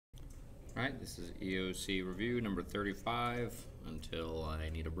Alright, this is EOC review number 35 until I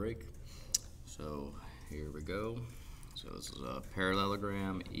need a break. So here we go. So this is a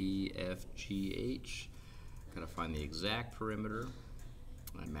parallelogram EFGH. Gotta find the exact perimeter.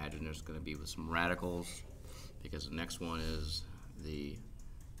 I imagine there's going to be with some radicals because the next one is the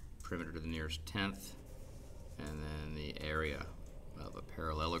perimeter to the nearest tenth and then the area of a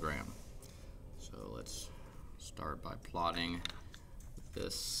parallelogram. So let's start by plotting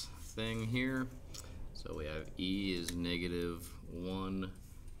this thing here. So we have E is -1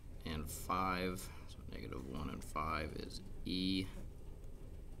 and 5. So -1 and 5 is E.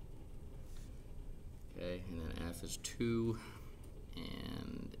 Okay, and then F is 2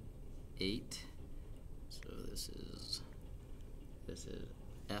 and 8. So this is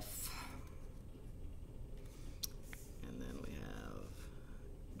F. And then we have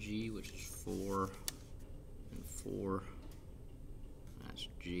G, which is 4 and 4. That's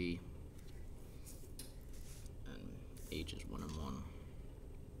G. And H is 1 and 1.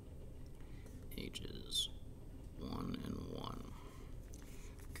 H is 1 and 1.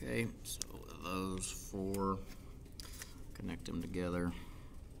 Okay, so those four, connect them together.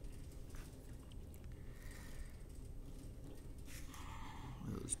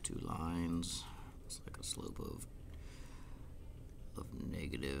 Those two lines, it's like a slope of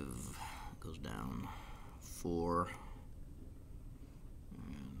negative, goes down 4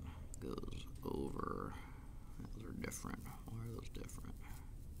 and goes over. Those are different. Why are those different?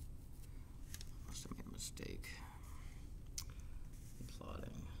 Must have made a mistake in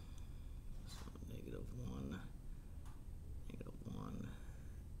plotting. So -1, -1,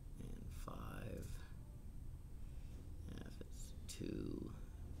 and 5. F is 2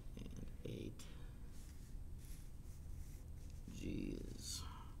 and 8. G is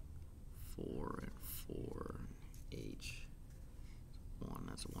 4 and 4. H is 1.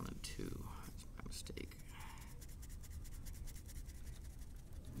 That's 1 and 2. That's my mistake.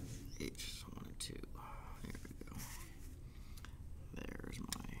 H is 1 and 2. There we go. There's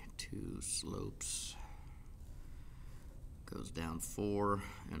my two slopes. Goes down 4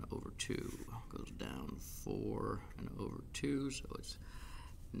 and over 2. Goes down 4 and over 2. So it's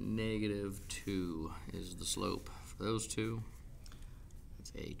 -2 is the slope for those two.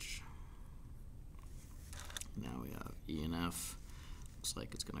 That's H. Now we have E and F. Looks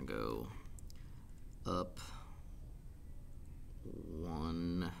like it's going to go up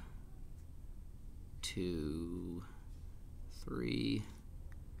 1, 2, 3.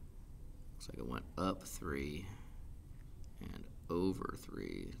 Looks like it went up 3 and over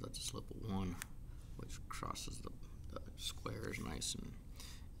 3. That's a slope of 1, which crosses the squares nice and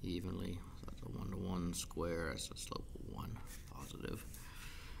evenly. So that's a 1-to-1 square. That's a slope of 1, positive.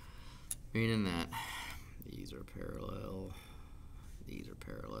 Meaning that these are parallel, these are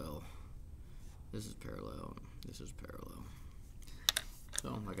parallel, this is parallel, this is parallel.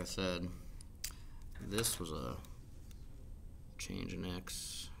 So, like I said, this was a change in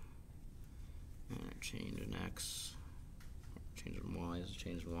X, and a change in X, change in Y is a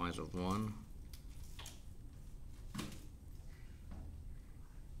change in Y is of 1,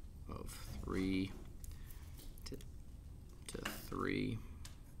 of 3 to 3,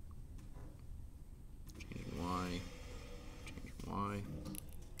 change in Y, change in Y.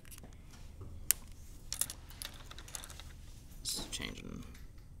 This is change in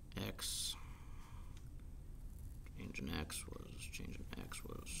X. Change in X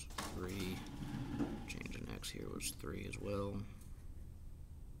was 3. Change in X here was 3 as well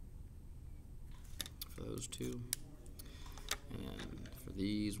for those two. And for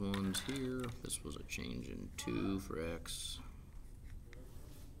these ones here, this was a change in 2 for X.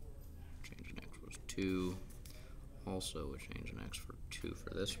 Change in X was 2. Also a change in X for 2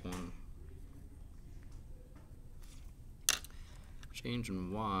 for this one. Change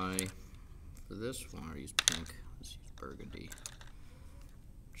in Y for this one, I'll use pink, let's use burgundy.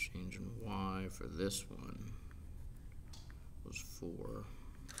 Change in Y for this one was 4.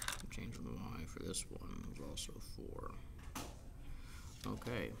 Change in Y for this one was also 4.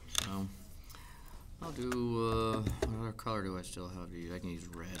 Okay, so I'll do, what other color do I still have to use? I can use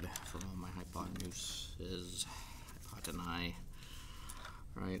red for all my hypotenuses, hypotenusae.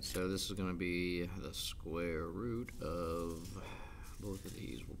 Alright, so this is going to be the square root of, both of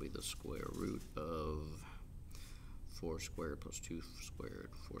these will be the square root of 4 squared plus 2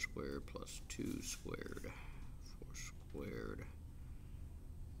 squared, 4 squared plus 2 squared, 4 squared.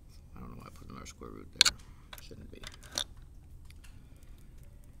 I don't know why I put another square root there. Shouldn't be.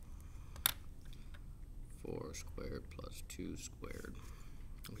 4 squared plus 2 squared,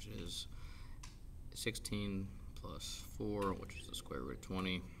 which is 16 plus 4, which is the square root of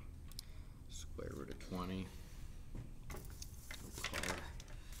 20, square root of 20.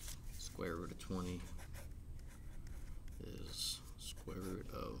 Square root of 20 is square root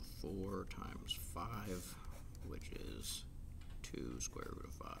of 4 times 5, which is 2 square root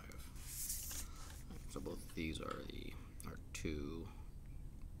of 5. So both of these are 2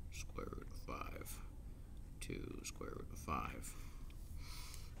 square root of 5, 2 square root of 5.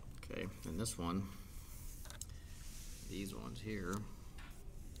 Okay, and this one, these ones here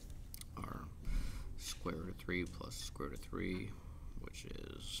are square root of 3 plus square root of 3, which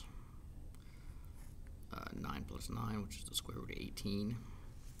is 9 plus 9, which is the square root of 18.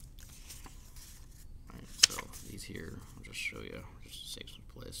 Right, so these here, I'll just show you, just to save some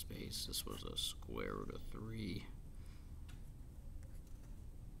space. This was a square root of 3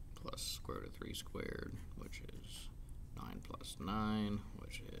 plus square root of 3 squared, which is 9 plus 9,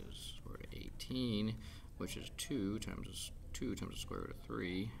 which is square root of 18, which is 2 times the square root of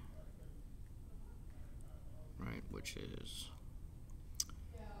 3, right, which is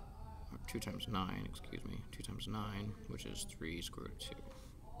 2 times 9, excuse me, 2 times 9, which is 3 square root of 2.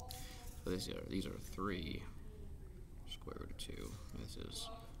 So these are 3 square root of 2. This is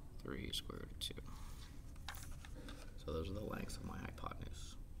 3 square root of 2. So those are the lengths of my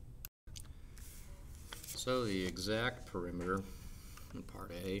hypotenuse. So the exact perimeter in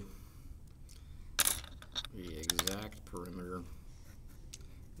part A, the exact perimeter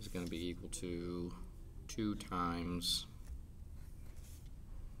is going to be equal to 2 times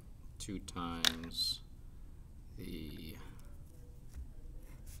the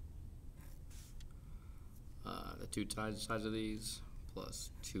two sides of these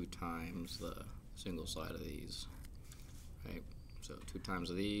plus 2 times the single side of these, right? So 2 times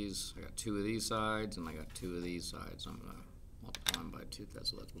of these, I got 2 of these sides, and I got 2 of these sides. So I'm going to multiply them by 2.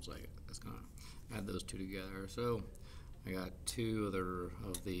 That's going to add those two together. So I got 2 of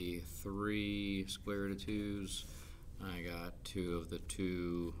the 3 square root of 2's. I got 2 of the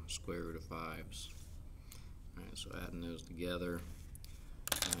 2 square root of 5's. All right, so adding those together,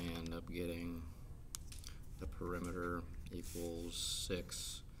 I end up getting the perimeter equals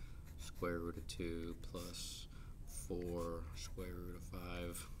 6 square root of 2 plus 4 square root of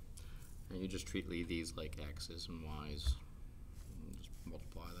 5. And you just treat these like x's and y's. And just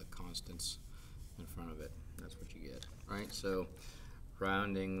multiply the constants in front of it. That's what you get. Right? So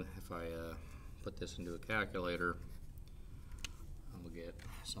rounding, if I put this into a calculator, I'll get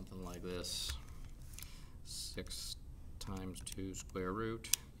something like this. 6 times 2 square root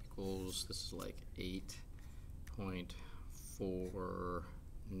equals, this is like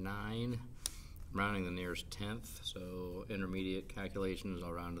 8.49. I'm rounding the nearest tenth, so intermediate calculations,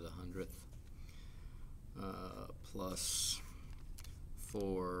 I'll round to the 100th. Plus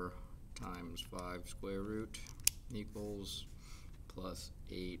 4 times 5 square root equals plus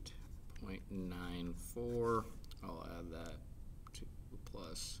 8.94. I'll add that to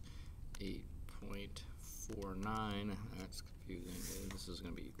plus 8.49. That's confusing. This is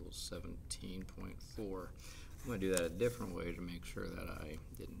going to be equals 17.4. I'm going to do that a different way to make sure that I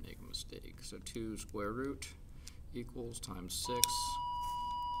didn't make a mistake. So 2 square root equals times 6.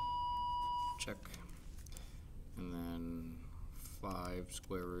 Check. And then 5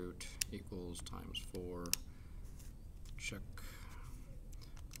 square root equals times 4. Check.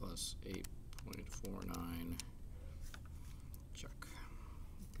 Plus 8.49. Check.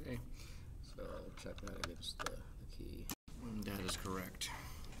 Okay. So I'll check that against the key. And that is correct.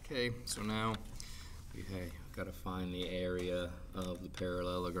 Okay, so now I've got to find the area of the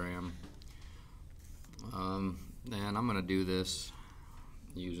parallelogram. And I'm going to do this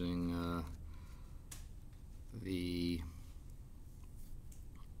using the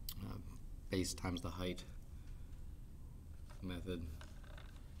base times the height method.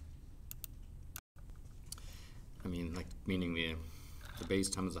 I mean, like, meaning the base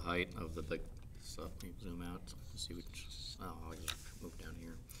times the height of the big stuff. Let me zoom out so I can see which. Oh, I'll just move down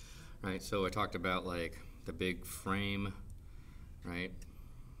here. Right, so I talked about like the big frame, right?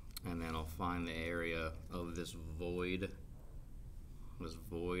 And then I'll find the area of this void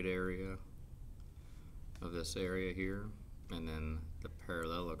area of this area here, and then the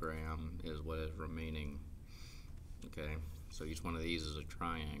parallelogram is what is remaining. Okay, so each one of these is a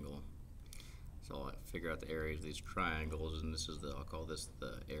triangle. So I'll figure out the areas of these triangles, and this is I'll call this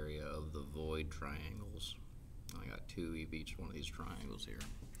the area of the void triangles. I got 2 of each one of these triangles here.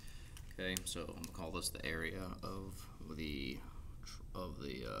 Okay, so I'm gonna call this the area of the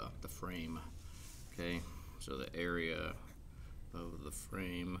frame. Okay, so the area of the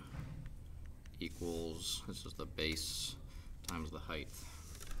frame equals, this is the base times the height.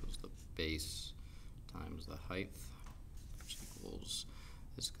 This is the base times the height, which equals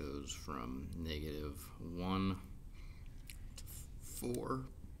This goes from -1 to 4,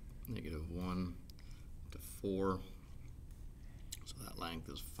 -1 to 4. So that length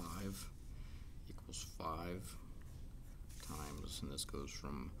is 5 equals 5 times, and this goes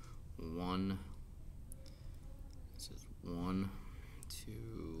from 1, this is 1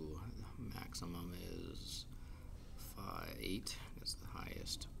 to, the maximum is 8, that's the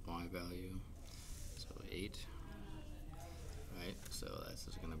highest y value, so 8, right? So this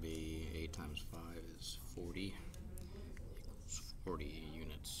is going to be 8 times 5 is 40, equals 40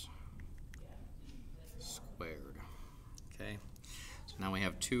 units squared. Okay, so now we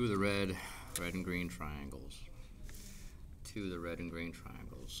have two of the red and green triangles. Two of the red and green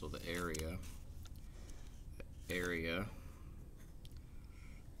triangles. So the area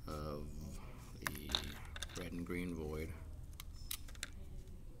of the red and green void,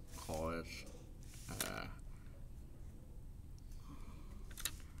 call it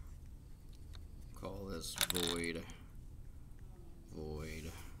call this void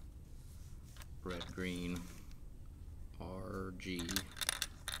red green RG.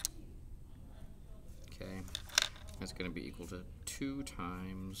 Okay, that's going to be equal to 2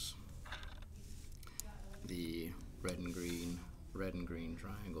 times the red and green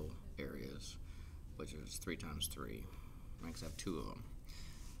triangle areas, which is 3 times 3. Because I have 2 of them,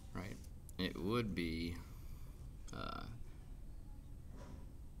 right? It would be,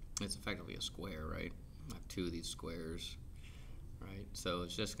 it's effectively a square, right? I have 2 of these squares, right? So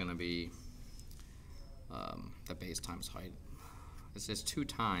it's just going to be the base times height. It's just 2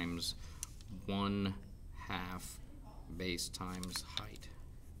 times 1/2 base times height,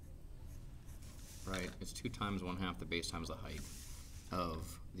 right? It's 2 times 1/2 the base times the height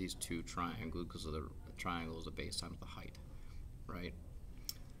of these two triangles, because of the triangle is the base times the height, right?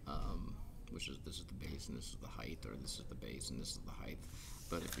 Which is, this is the base and this is the height, or this is the base and this is the height.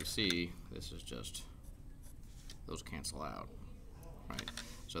 But if you see, this is just, those cancel out, right?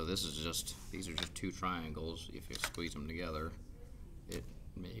 So this is just, these are just 2 triangles. If you squeeze them together, it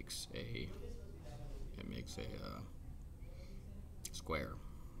makes a square.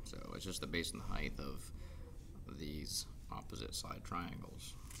 So it's just the base and the height of these opposite side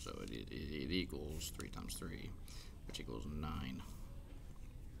triangles. So it equals 3 times 3, which equals 9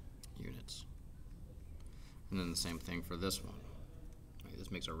 units. And then the same thing for this one. Right?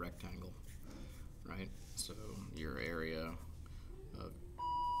 This makes a rectangle, right? So your area of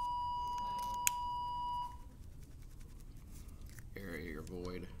your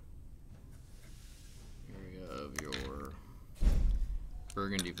void, area of your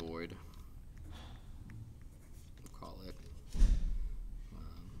burgundy void, we'll call it,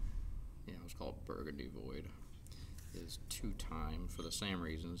 let's call it burgundy void, is 2 times, for the same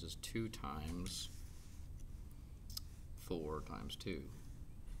reasons, is 2 times 4 times 2.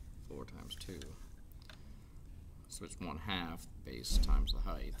 4 times 2. So it's 1/2 base times the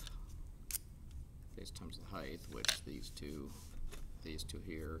height. Base times the height, which these two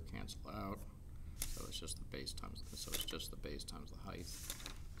here cancel out. So it's just the base times, so it's just the base times the height.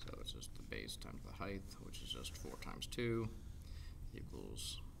 So it's just the base times the height, which is just 4 times 2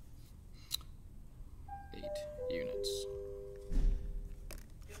 equals 8 units.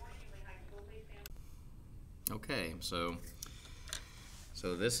 Okay, so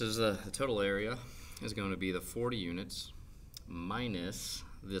this is the total area is going to be the 40 units minus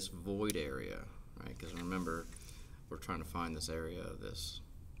this void area, right? Because remember, we're trying to find this area of this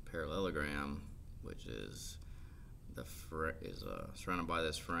parallelogram, which is surrounded by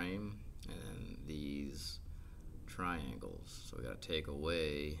this frame and these triangles. So we got to take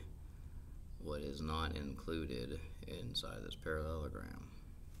away what is not included inside this parallelogram.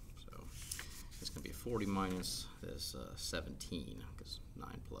 So it's going to be 40 minus this 17, because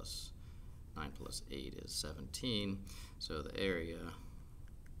 9 plus 8 is 17. So the area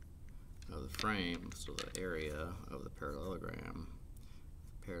of the frame, so the area of the parallelogram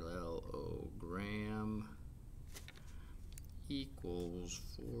equals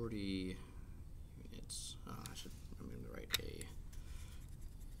 40 units. I'm going to write a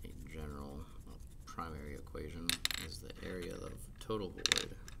general primary equation is the area of total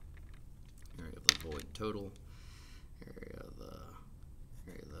void, area of the void total, area of the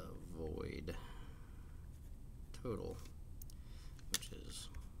void total, which is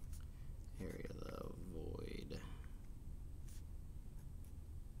area of the void.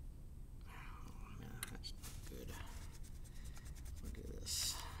 Oh, man, that's not good. We'll do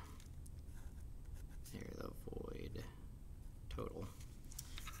this. Area of the void total.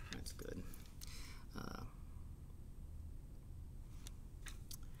 That's good.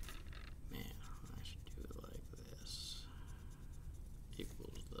 Man, I should do it like this. Equals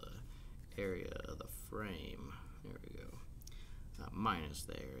area of the frame. There we go. Minus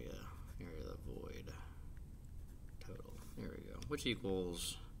the area of the void total. There we go. Which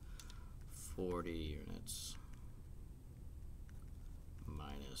equals 40 units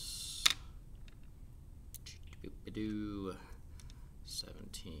minus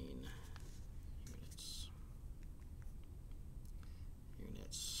 17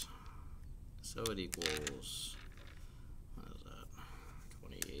 units. So it equals, what is that?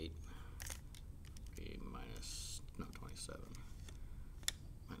 28 minus, no, 27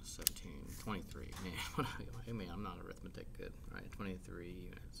 minus 17, 23. Man, I'm not arithmetic good. All right, 23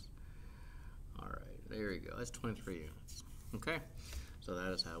 units. All right, there you go. That's 23 units. Okay, so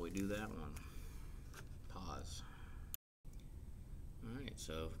that is how we do that one. Pause. All right,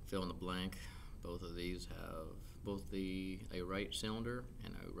 so fill in the blank. Both of these have, a right cylinder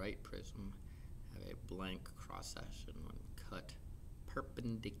and a right prism have a blank cross section when cut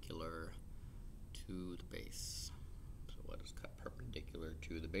perpendicular to the base. So what does cut perpendicular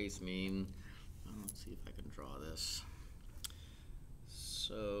to the base mean? Well, let's see if I can draw this.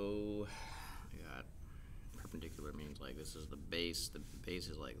 So I got perpendicular means like this is the base. The base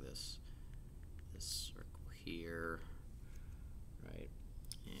is like this circle here, right?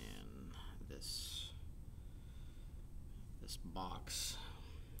 And this box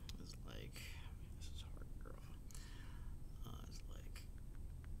is like, this is hard to draw. It's like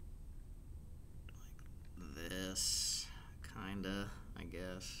this, kinda, I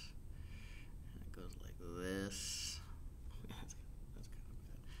guess. And it goes like this. That's kind of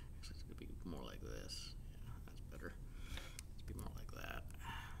bad. Actually, it's gonna be more like this. Yeah, that's better. Let's be more like that.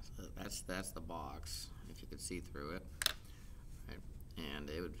 So that's the box, if you could see through it. Right? And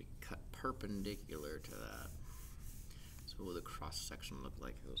it would be cut perpendicular to that. So what would the cross section look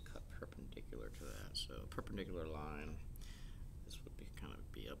like if it was cut perpendicular to that? So perpendicular line, this would be kind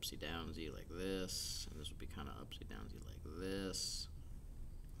of be upsy downsy like this, and this would be kind of upsy downsy like this.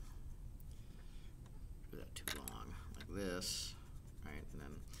 Do that too long, like this, right? And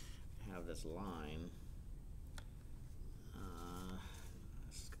then have this line.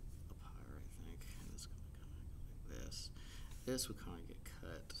 This is up higher, I think, and this is going to kind of go like this. This would kind of get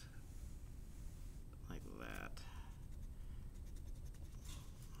cut like that.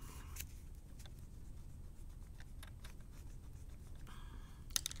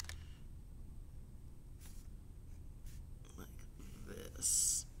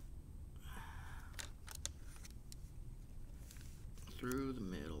 Through the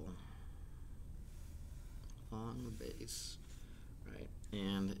middle, along the base, right?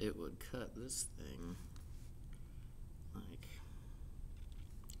 And it would cut this thing like,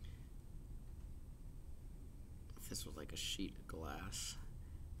 if this was like a sheet of glass,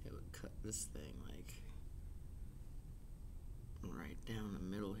 it would cut this thing like right down the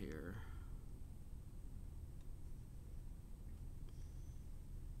middle here.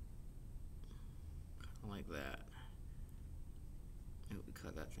 Kind of like that. It would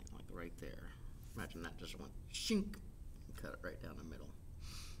cut that thing like right there. Imagine that just went shink and cut it right down the middle.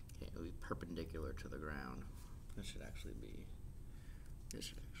 Okay, it would be perpendicular to the ground. This should actually be like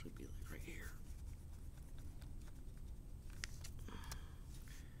right here.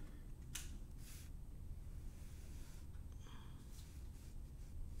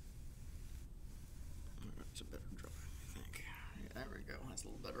 That's a better drawing, I think. Yeah, there we go. That's a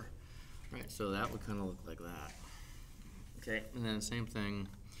little better. Right, so that would kind of look like that. Okay, and then same thing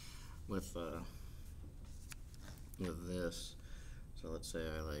with this. So let's say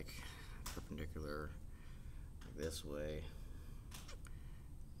I like perpendicular like this way.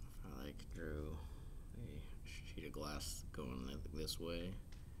 If I like drew a sheet of glass going this way,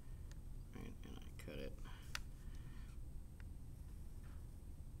 right, and I cut it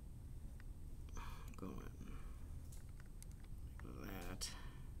going like that.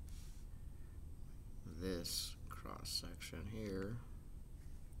 This cross section here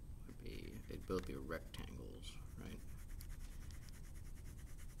would be, they'd both be rectangles, right?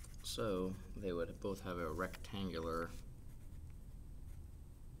 So they would both have a rectangular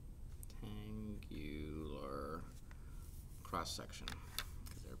cross section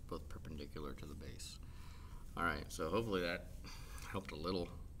because they're both perpendicular to the base. All right, so hopefully that helped a little.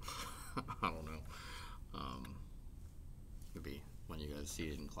 I don't know. Maybe when you guys see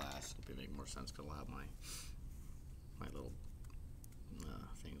it in class, it'll make more sense because I'll have my little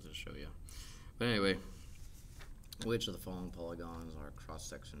things to show you. But anyway, which of the following polygons are cross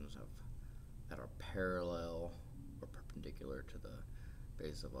sections that are parallel or perpendicular to the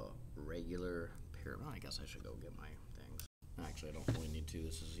base of a regular pyramid? I guess I should go get my things. Actually, I don't really need to.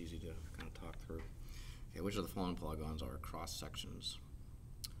 This is easy to kind of talk through. Okay, which of the following polygons are cross sections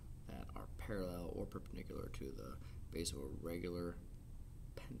that are parallel or perpendicular to the base of a regular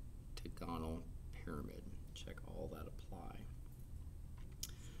pentagonal pyramid. Check all that apply.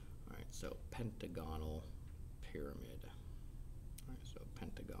 Alright, so pentagonal pyramid. Alright, so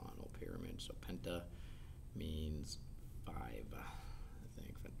pentagonal pyramid. So penta means 5, I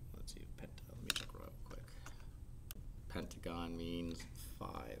think. Let's see, penta, let me check real quick. Pentagon means 5,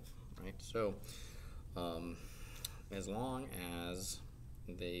 right? So, as long as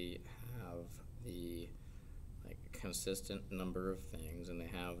they have the consistent number of things, and they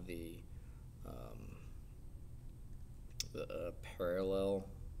have the parallel,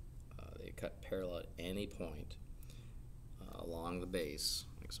 they cut parallel at any point along the base.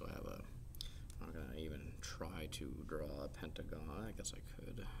 Like, so I have a, I'm not gonna even try to draw a pentagon. I guess I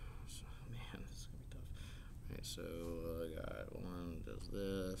could. So, man, this is gonna be tough. Right, so I got 1 does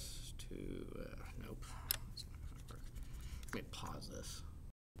this, 2, nope, that's not gonna work. Let me pause this.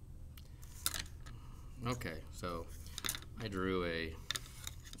 Okay, so I drew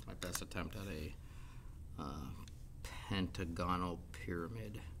my best attempt at a pentagonal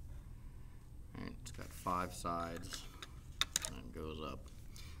pyramid. Right, it's got 5 sides and goes up.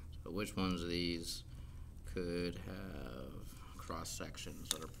 So which ones of these could have cross sections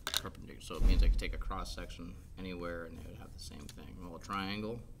that are perpendicular? So it means I could take a cross section anywhere and it would have the same thing. Well, a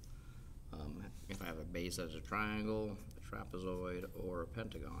triangle, if I have a base as a triangle, a trapezoid, or a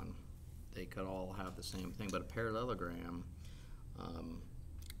pentagon, they could all have the same thing. But a parallelogram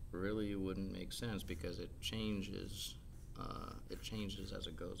really wouldn't make sense because it changes as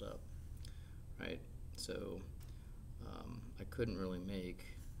it goes up, right? So I couldn't really make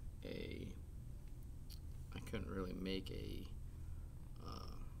a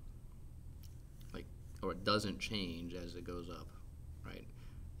or it doesn't change as it goes up, right?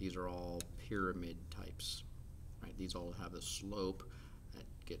 These are all pyramid types, right? These all have a slope that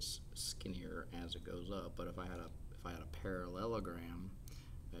gets skinnier as it goes up. But if I had a parallelogram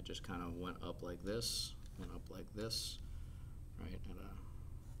that just kind of went up like this, right? And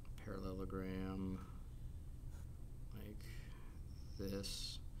a parallelogram like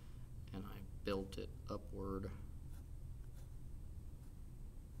this, and I built it upward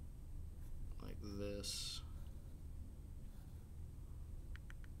like this,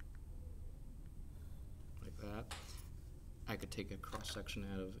 like that. I could take a cross section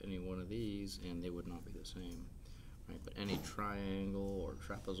out of any one of these and they would not be the same, right? But any triangle or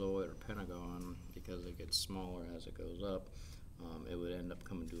trapezoid or pentagon, because it gets smaller as it goes up, it would end up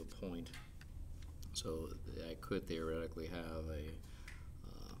coming to a point. So I could theoretically have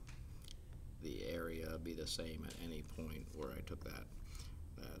the area be the same at any point where I took that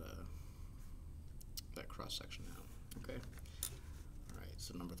cross section out. Okay. All right.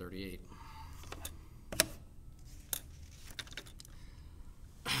 So number 38.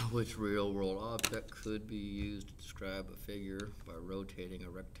 Which real-world object could be used to describe a figure by rotating a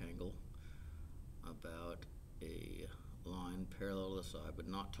rectangle about a line parallel to the side but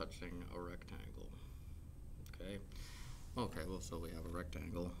not touching a rectangle? Okay. Okay, well, so we have a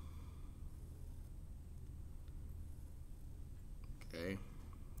rectangle. Okay.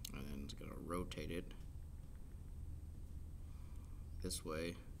 And then it's going to rotate it this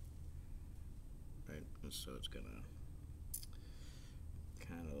way, right? And so it's going to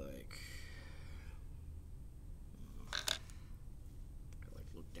kind of like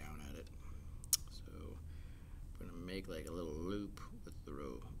look down at it. So I'm going to make like a little loop with the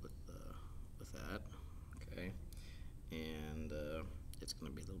with that. Okay, and it's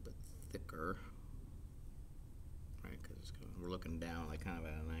going to be a little bit thicker, right? Because we're looking down, like kind of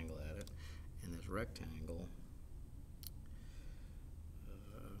at an angle at it, and this rectangle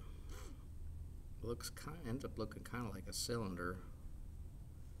ends up looking kind of like a cylinder.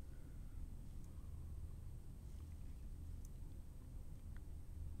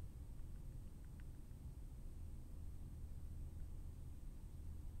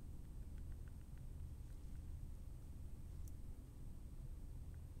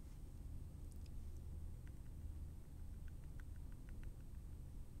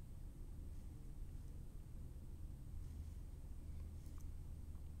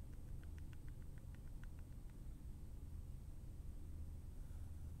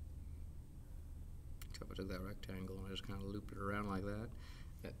 So if I took that rectangle and I just kind of looped it around like that,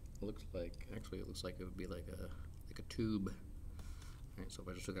 it looks like, actually it looks like it would be like a tube. Right, so if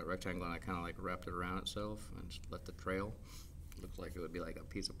I just took that rectangle and I kind of like wrapped it around itself and just let the trail, it looks like it would be like a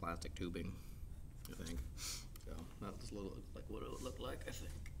piece of plastic tubing, I think. So that's a little like what it would look like, I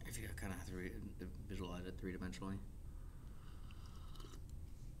think, if you kind of visualize it three-dimensionally.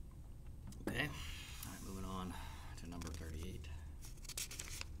 Okay, all right, moving on to number 38.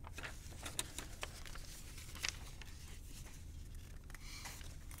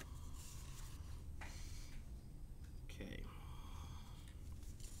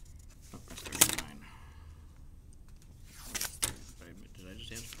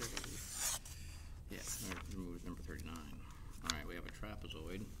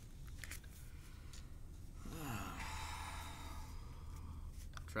 trapezoid.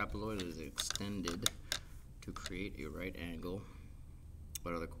 Trapezoid is extended to create a right angle.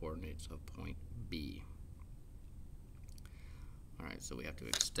 What are the coordinates of point B? Alright, so we have to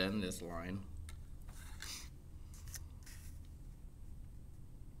extend this line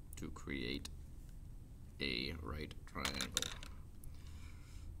to create a right triangle.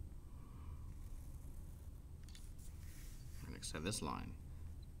 We're going to extend this line,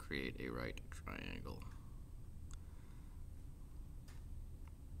 create a right triangle.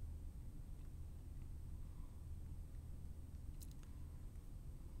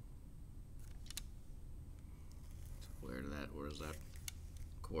 So where does that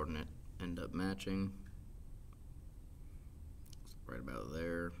coordinate end up matching? It's right about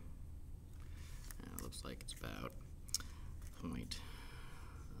there. And it looks like it's about point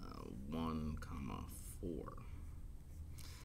 1, 4.